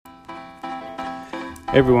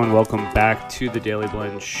Hey everyone, welcome back to the Daily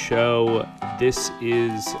Blend Show. This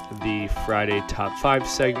is the Friday Top 5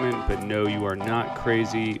 segment, but no, you are not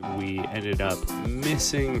crazy. We ended up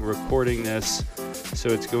missing recording this, so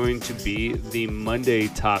it's going to be the Monday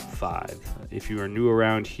Top 5. If you are new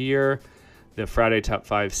around here, the Friday Top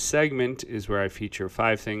 5 segment is where I feature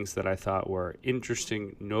 5 things that I thought were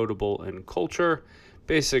interesting, notable in culture.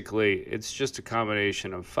 Basically, it's just a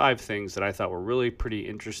combination of 5 things that I thought were really pretty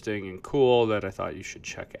interesting and cool that I thought you should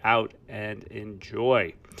check out and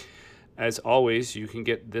enjoy. As always, you can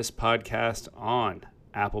get this podcast on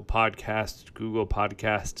Apple Podcasts, Google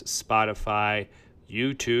Podcasts, Spotify,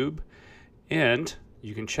 YouTube, and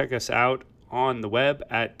you can check us out on the web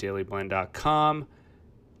at dailyblend.com.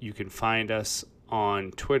 You can find us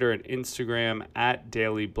on Twitter and Instagram at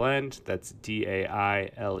dailyblend. That's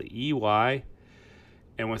DAILEY.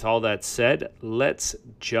 And with all that said, let's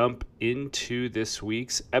jump into this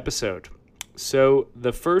week's episode. So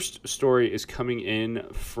the first story is coming in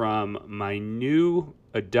from my new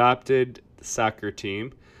adopted soccer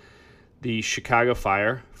team, the Chicago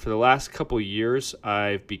Fire. For the last couple years,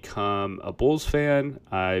 I've become a Bulls fan.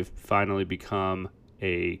 I've finally become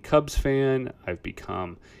a Cubs fan. I've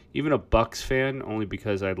become even a Bucks fan, only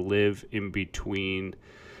because I live in between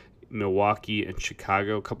Milwaukee and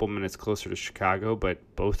Chicago, a couple minutes closer to Chicago, but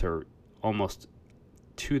both are almost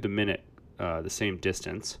to the minute the same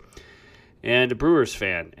distance. And a Brewers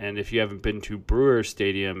fan. And if you haven't been to Brewers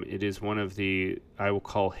Stadium, it is one of the, I will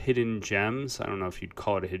call, hidden gems. I don't know if you'd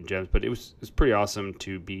call it a hidden gems, but it was pretty awesome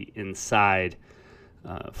to be inside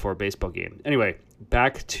for a baseball game. Anyway,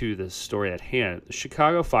 back to the story at hand. The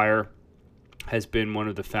Chicago Fire has been one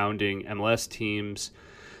of the founding MLS teams.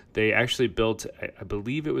 They actually built, I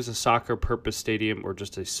believe it was a soccer purpose stadium or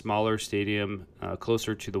just a smaller stadium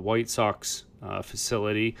closer to the White Sox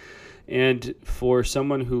facility. And for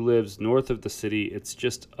someone who lives north of the city, it's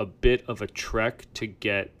just a bit of a trek to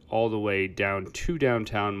get all the way down to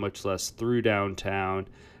downtown, much less through downtown,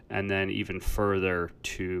 and then even further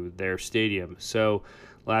to their stadium. So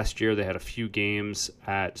last year they had a few games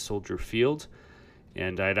at Soldier Field.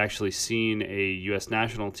 And I'd actually seen a U.S.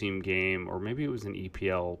 national team game, or maybe it was an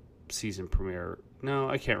EPL season premiere. No,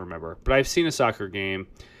 I can't remember. But I've seen a soccer game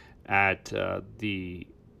at the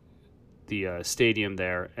stadium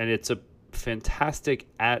there, and it's a fantastic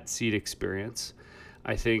at-seat experience.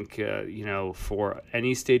 I think, for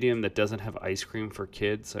any stadium that doesn't have ice cream for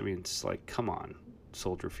kids, I mean, it's like, come on,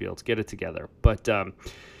 Soldier Field, get it together. But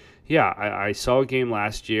yeah, I saw a game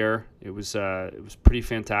last year. It was pretty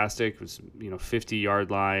fantastic. It was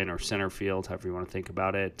 50-yard line or center field, however you want to think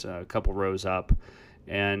about it, a couple rows up,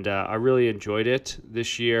 and I really enjoyed it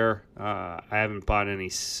this year. I haven't bought any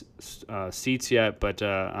seats yet, but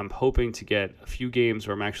I'm hoping to get a few games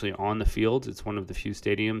where I'm actually on the field. It's one of the few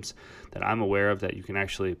stadiums that I'm aware of that you can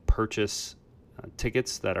actually purchase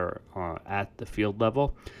tickets that are at the field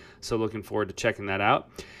level. So looking forward to checking that out.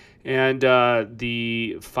 And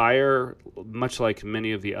the Fire, much like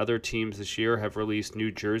many of the other teams this year, have released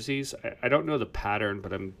new jerseys. I don't know the pattern,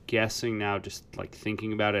 but I'm guessing now, just like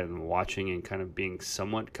thinking about it and watching and kind of being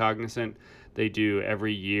somewhat cognizant, they do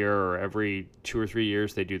every year or every 2 or 3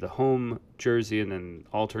 years, they do the home jersey, and then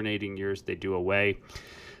alternating years they do away.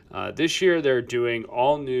 This year they're doing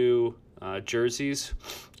all new jerseys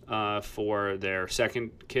for their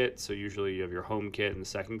second kit. So usually you have your home kit and the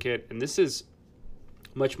second kit. And this is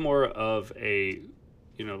much more of a,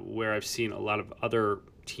 where I've seen a lot of other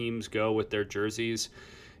teams go with their jerseys.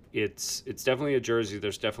 It's definitely a jersey.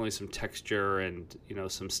 There's definitely some texture and,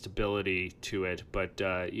 some stability to it, but,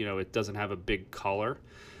 it doesn't have a big collar.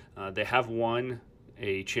 They have won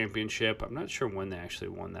a championship. I'm not sure when they actually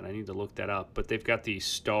won that. I need to look that up, but they've got the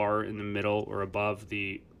star in the middle or above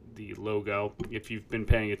the logo, if you've been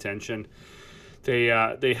paying attention.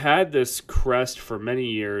 They had this crest for many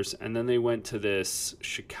years, and then they went to this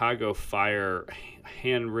Chicago Fire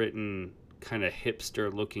handwritten kind of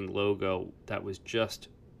hipster-looking logo that was just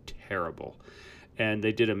terrible. And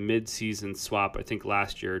they did a mid-season swap, I think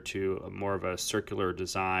last year, to more of a circular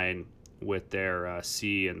design with their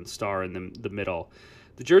C and star in the middle.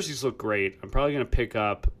 The jerseys look great. I'm probably going to pick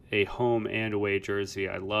up a home and away jersey.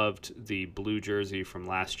 I loved the blue jersey from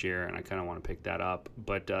last year, and I kind of want to pick that up.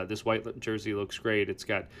 But this white jersey looks great. It's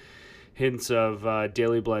got hints of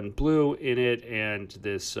Daily Blend blue in it, and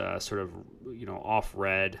this sort of off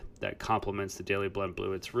red that complements the Daily Blend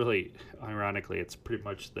blue. It's really, ironically, it's pretty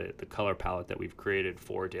much the color palette that we've created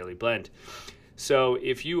for Daily Blend. So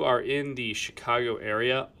if you are in the Chicago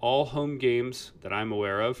area, all home games that I'm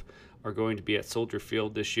aware of are going to be at Soldier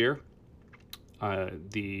Field this year.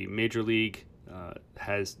 The Major League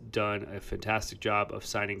has done a fantastic job of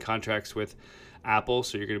signing contracts with Apple,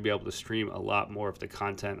 so you're going to be able to stream a lot more of the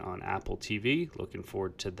content on Apple TV. Looking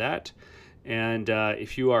forward to that. And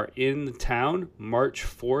if you are in town, March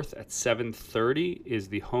 4th at 7:30 is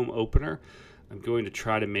the home opener. I'm going to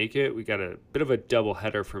try to make it. We got a bit of a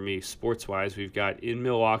doubleheader for me sports-wise. We've got in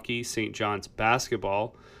Milwaukee, St. John's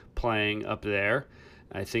basketball playing up there.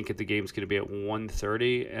 I think the game's going to be at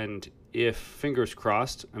 1:30. And if, fingers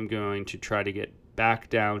crossed, I'm going to try to get back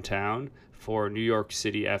downtown for New York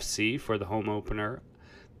City FC for the home opener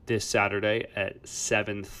this Saturday at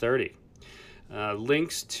 7:30.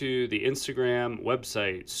 Links to the Instagram,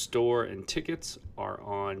 website, store, and tickets are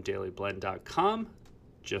on dailyblend.com,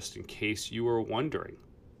 just in case you were wondering.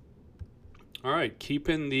 All right,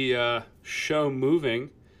 keeping the show moving,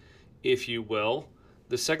 if you will.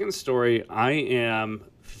 The second story I am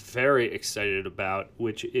very excited about,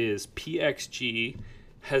 which is PXG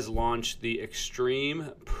has launched the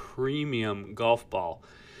Extreme Premium Golf Ball.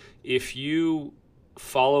 If you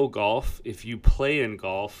follow golf, if you play in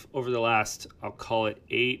golf, over the last, I'll call it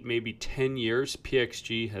 8, maybe 10 years,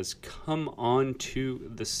 PXG has come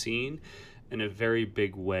onto the scene in a very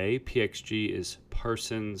big way. PXG is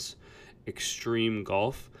Parsons Extreme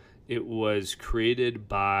Golf. It was created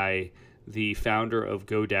by the founder of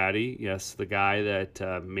GoDaddy, yes, the guy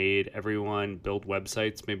that made everyone build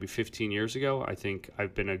websites maybe 15 years ago. I think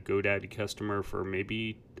I've been a GoDaddy customer for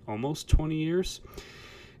maybe almost 20 years.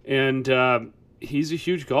 And he's a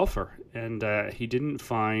huge golfer, and he didn't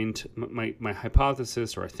find my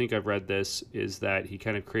hypothesis, or I think I've read this, is that he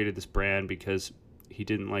kind of created this brand because he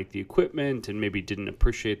didn't like the equipment and maybe didn't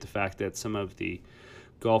appreciate the fact that some of the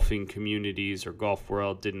golfing communities or golf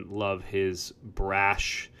world didn't love his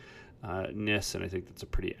brashness, and I think that's a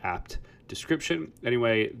pretty apt description.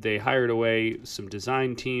 Anyway, they hired away some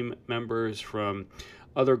design team members from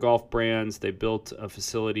other golf brands. They built a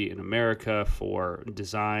facility in America for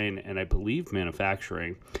design and I believe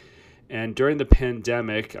manufacturing. And during the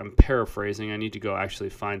pandemic, I'm paraphrasing, I need to go actually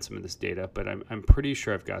find some of this data, but I'm pretty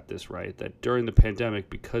sure I've got this right, that during the pandemic,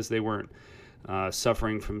 because they weren't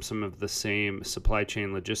suffering from some of the same supply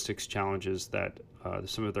chain logistics challenges that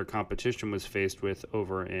some of their competition was faced with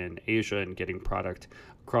over in Asia and getting product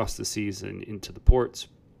across the seas and into the ports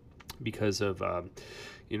because of the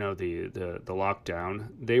lockdown,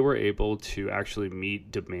 they were able to actually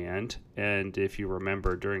meet demand. And if you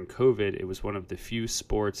remember, during COVID, it was one of the few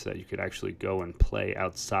sports that you could actually go and play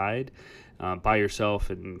outside by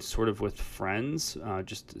yourself and sort of with friends,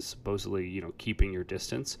 just supposedly, keeping your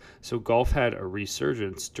distance. So golf had a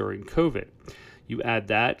resurgence during COVID. You add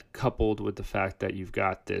that coupled with the fact that you've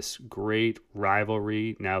got this great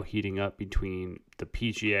rivalry now heating up between the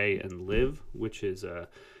PGA and LIV, which is a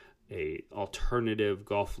alternative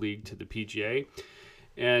golf league to the PGA.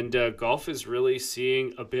 And golf is really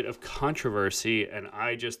seeing a bit of controversy, and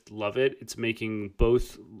I just love it. It's making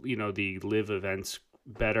both, the LIV events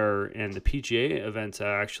better and the PGA events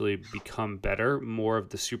actually become better. More of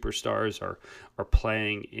the superstars are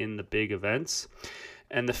playing in the big events.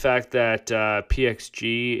 And the fact that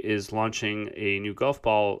PXG is launching a new golf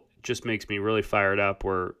ball just makes me really fired up.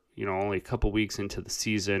 We're, only a couple weeks into the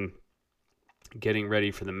season, getting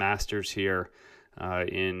ready for the Masters here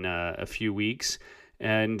in a few weeks.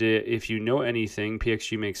 And if you know anything,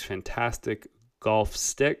 PXG makes fantastic golf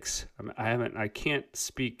sticks. I can't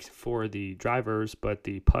speak for the drivers, but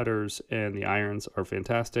the putters and the irons are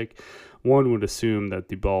fantastic. One would assume that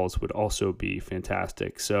the balls would also be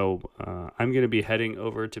fantastic. So I'm going to be heading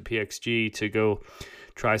over to PXG to go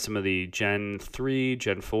try some of the Gen 3,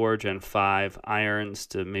 Gen 4, Gen 5 irons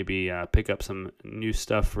to maybe pick up some new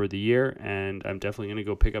stuff for the year. And I'm definitely going to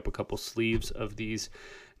go pick up a couple sleeves of these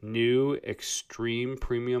new Extreme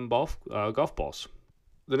Premium golf balls.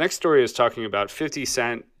 The next story is talking about 50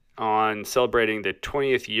 Cent on celebrating the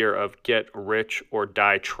 20th year of Get Rich or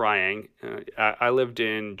Die Trying. I lived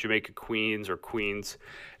in Jamaica, Queens,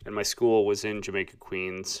 and my school was in Jamaica,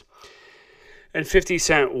 Queens. And 50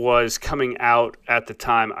 Cent was coming out at the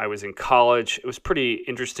time I was in college. It was pretty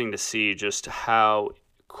interesting to see just how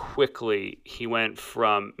quickly he went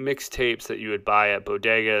from mixtapes that you would buy at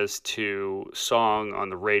bodegas to song on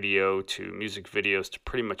the radio to music videos to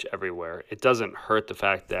pretty much everywhere. It doesn't hurt the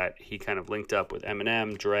fact that he kind of linked up with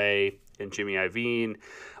Eminem, Dre, and Jimmy Iovine.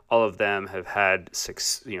 All of them have had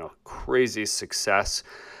crazy success,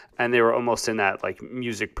 and they were almost in that like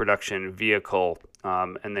music production vehicle.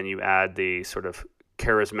 And then you add the sort of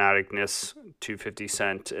charismaticness to 50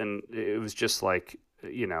 Cent, and it was just like,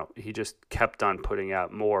 he just kept on putting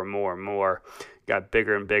out more and more and more, got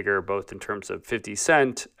bigger and bigger, both in terms of 50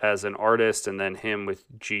 Cent as an artist and then him with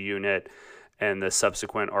G Unit and the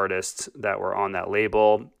subsequent artists that were on that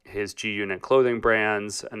label, his G Unit clothing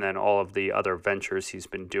brands, and then all of the other ventures he's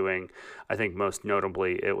been doing. I think most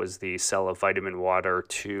notably it was the sell of vitamin water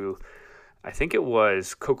to, I think it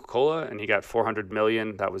was Coca-Cola, and he got $400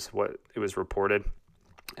 million. That was what it was reported.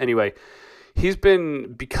 Anyway, he's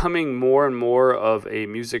been becoming more and more of a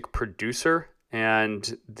music producer,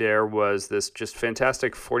 and there was this just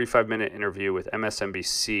fantastic 45-minute interview with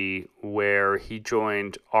MSNBC where he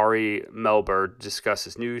joined Ari Melber to discuss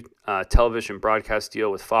his new television broadcast deal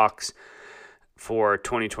with Fox for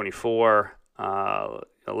 2024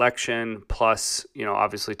 election, plus,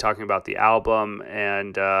 obviously talking about the album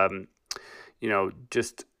and,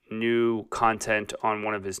 just new content on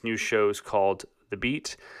one of his new shows called The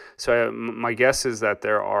Beat. So my guess is that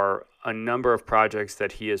there are a number of projects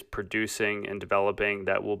that he is producing and developing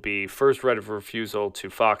that will be first right of refusal to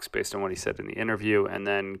Fox based on what he said in the interview, and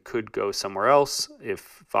then could go somewhere else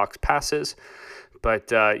if Fox passes.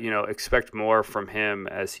 But, expect more from him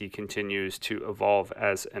as he continues to evolve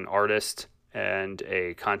as an artist and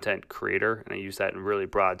a content creator. And I use that in really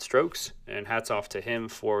broad strokes. And hats off to him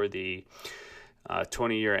for the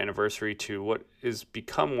 20-year anniversary to what is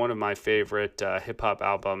become one of my favorite hip-hop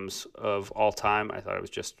albums of all time. I thought it was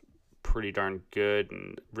just pretty darn good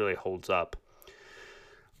and really holds up.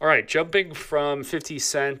 All right, jumping from 50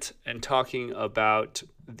 Cent and talking about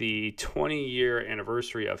the 20-year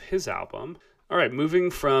anniversary of his album. All right, moving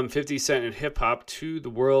from 50 Cent and hip-hop to the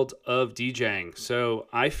world of DJing. So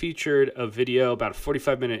I featured a video, about a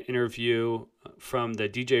 45-minute interview from the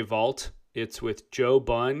DJ Vault. It's with Joe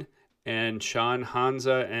Bunn and Sean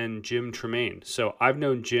Hanza and Jim Tremaine. So I've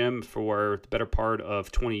known Jim for the better part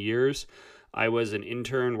of 20 years. I was an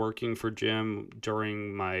intern working for Jim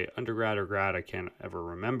during my undergrad or grad, I can't ever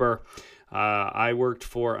remember. I worked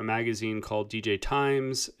for a magazine called DJ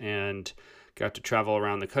Times and got to travel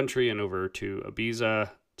around the country and over to Ibiza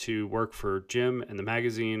to work for Jim and the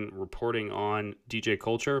magazine, reporting on DJ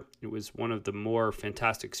culture. It was one of the more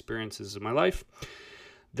fantastic experiences of my life.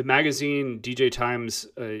 The magazine, DJ Times,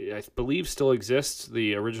 I believe still exists.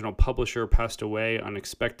 The original publisher passed away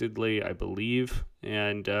unexpectedly, I believe.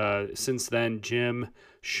 And since then, Jim,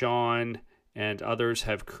 Sean, and others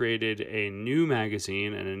have created a new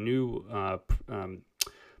magazine and a new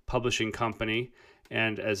publishing company.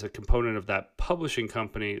 And as a component of that publishing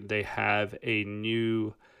company, they have a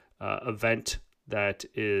new event that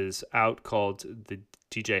is out called the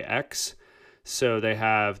DJX. So they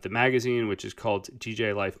have the magazine, which is called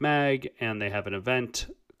DJ Life Mag, and they have an event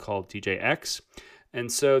called DJX.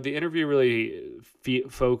 And so the interview really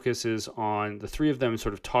focuses on the three of them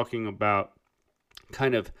sort of talking about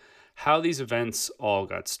kind of how these events all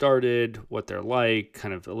got started, what they're like,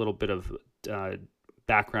 kind of a little bit of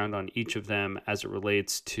background on each of them as it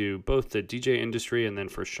relates to both the DJ industry, and then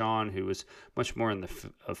for Sean, who was much more in the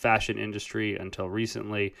fashion industry until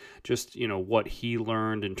recently, just, what he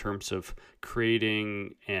learned in terms of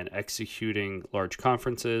creating and executing large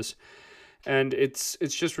conferences. And it's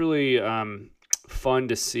just really fun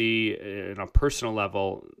to see on a personal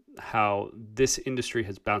level how this industry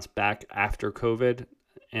has bounced back after COVID.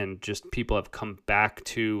 And just people have come back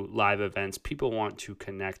to live events. People want to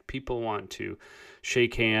connect. People want to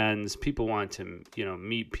shake hands. People want to,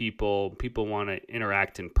 meet people. People want to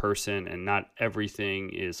interact in person, and not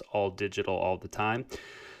everything is all digital all the time.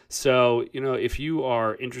 So, if you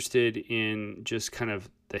are interested in just kind of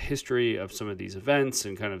the history of some of these events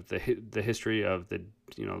and kind of the history of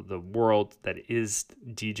the world that is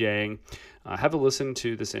DJing, have a listen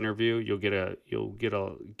to this interview. You'll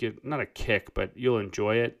get not a kick, but you'll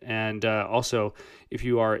enjoy it. And also, if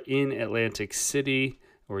you are in Atlantic City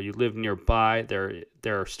or you live nearby,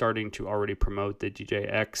 they're starting to already promote the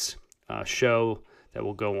DJX show that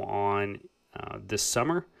will go on this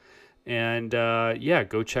summer. And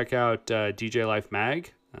go check out DJ Life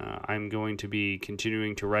Mag. I'm going to be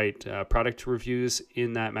continuing to write product reviews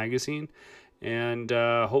in that magazine, and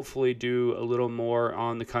hopefully do a little more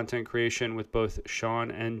on the content creation with both Sean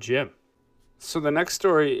and Jim. So the next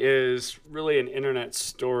story is really an internet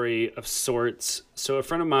story of sorts. So a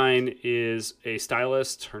friend of mine is a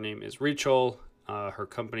stylist. Her name is Rachel. Her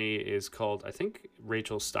company is called, I think,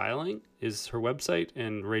 Rachel Styling is her website.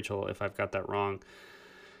 And Rachel, if I've got that wrong,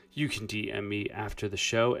 you can DM me after the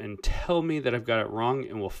show and tell me that I've got it wrong,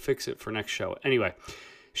 and we'll fix it for next show. Anyway,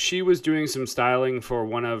 she was doing some styling for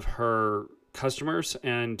one of her customers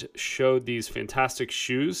and showed these fantastic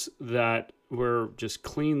shoes that were just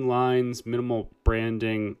clean lines, minimal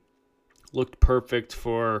branding, looked perfect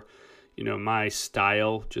for, my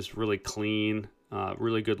style, just really clean,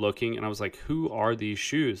 really good looking. And I was like, who are these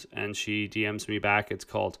shoes? And she DMs me back. It's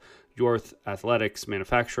called Yorth Athletics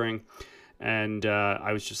Manufacturing. And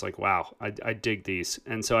I was just like, wow, I dig these.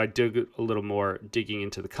 And so I did a little more digging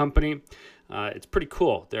into the company. It's pretty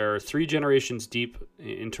cool. There are 3 generations deep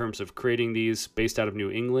in terms of creating these, based out of New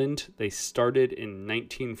England. They started in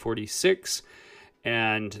 1946,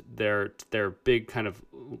 and their big kind of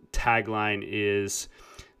tagline is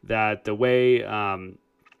that the way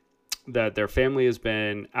that their family has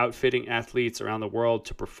been outfitting athletes around the world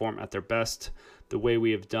to perform at their best, the way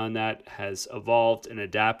we have done that has evolved and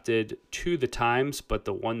adapted to the times, but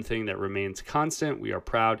the one thing that remains constant, we are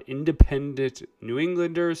proud, independent New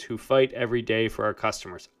Englanders who fight every day for our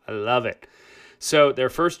customers. I love it. So their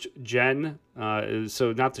first gen,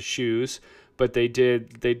 so not the shoes, but they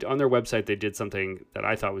on their website, they did something that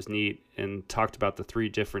I thought was neat and talked about the 3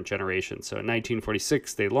 different generations. So in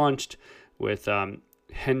 1946, they launched with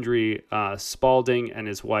Henry Spalding and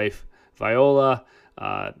his wife, Viola,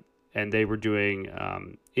 and they were doing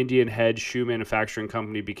Indian Head Shoe Manufacturing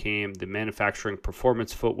Company became the manufacturing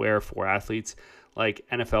performance footwear for athletes like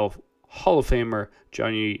NFL Hall of Famer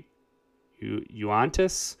Johnny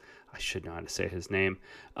Unitas, I should know how to say his name,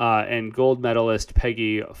 and gold medalist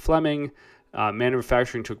Peggy Fleming.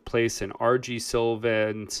 Manufacturing took place in R.G.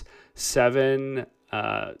 Sullivan's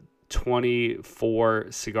 724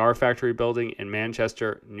 cigar factory building in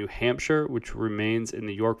Manchester, New Hampshire, which remains in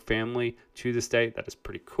the York family to this day. That is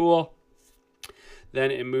pretty cool.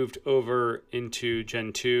 Then it moved over into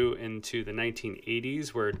Gen 2 into the 1980s,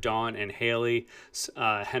 where Dawn and Haley,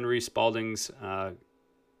 Henry Spalding's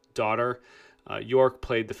daughter, York,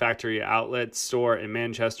 played the factory outlet store in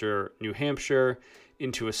Manchester, New Hampshire,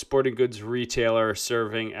 into a sporting goods retailer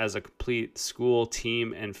serving as a complete school,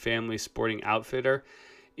 team, and family sporting outfitter.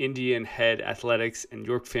 Indian Head Athletics and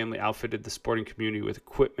York family outfitted the sporting community with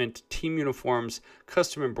equipment, team uniforms,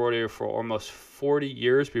 custom embroidery for almost 40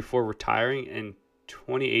 years before retiring in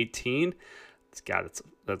 2018.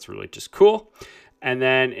 That's really just cool. And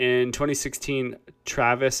then in 2016,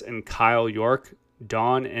 Travis and Kyle York,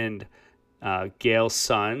 Dawn and Gail's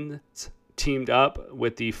sons, teamed up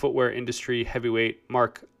with the footwear industry heavyweight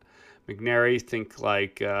Mark McNary, think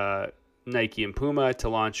like Nike and Puma, to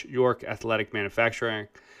launch York Athletic Manufacturing,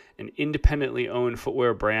 an independently owned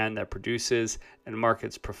footwear brand that produces and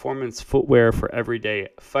markets performance footwear for everyday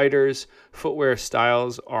fighters. Footwear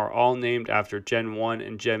styles are all named after Gen 1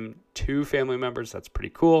 and Gen 2 family members. That's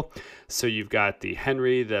pretty cool. So you've got the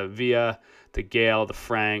Henry, the Via, the Gail, the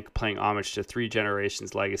Frank, paying homage to 3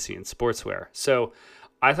 generations legacy in sportswear. So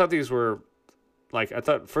I thought these were,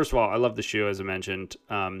 first of all, I love the shoe, as I mentioned.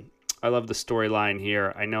 I love the storyline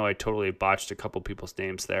here. I know I totally botched a couple people's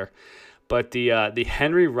names there. But the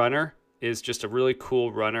Henry runner is just a really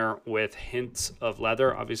cool runner with hints of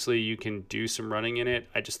leather. Obviously, you can do some running in it.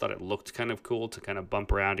 I just thought it looked kind of cool to kind of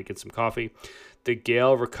bump around and get some coffee. The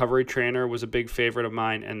Gail recovery trainer was a big favorite of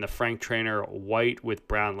mine, and the Frank trainer white with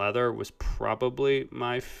brown leather was probably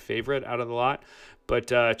my favorite out of the lot. But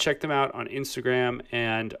check them out on Instagram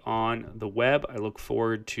and on the web. I look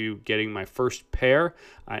forward to getting my first pair.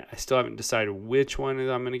 I still haven't decided which one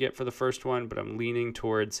I'm going to get for the first one, but I'm leaning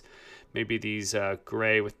towards maybe these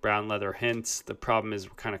gray with brown leather hints. The problem is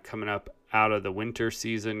we're kind of coming up out of the winter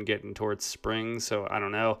season, getting towards spring. So I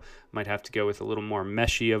don't know. Might have to go with a little more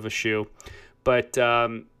meshy of a shoe. But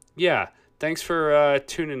yeah. Thanks for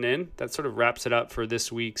tuning in. That sort of wraps it up for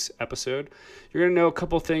this week's episode. You're going to know a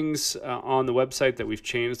couple things on the website that we've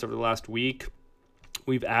changed over the last week.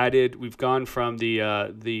 We've gone from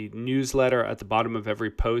the newsletter at the bottom of every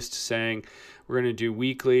post saying we're going to do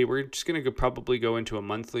weekly. We're just going to probably go into a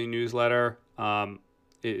monthly newsletter.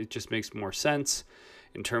 It just makes more sense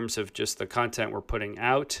in terms of just the content we're putting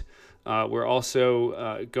out. We're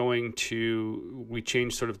also we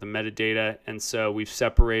changed sort of the metadata, and so we've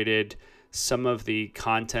separated some of the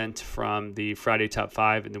content from the Friday Top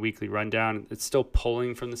 5 and the weekly rundown. It's still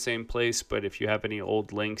pulling from the same place, but if you have any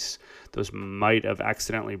old links, those might have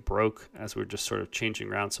accidentally broke as we're just sort of changing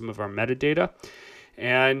around some of our metadata.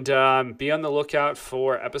 And be on the lookout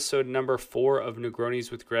for episode number 4 of Negronis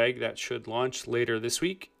with Greg. That should launch later this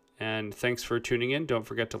week. And thanks for tuning in. Don't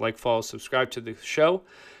forget to like, follow, subscribe to the show.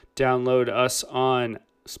 Download us on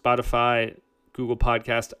Spotify, Google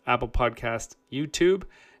Podcast, Apple Podcast, YouTube.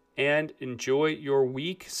 And enjoy your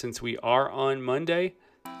week since we are on Monday.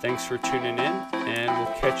 Thanks for tuning in, and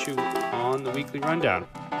we'll catch you on the weekly rundown.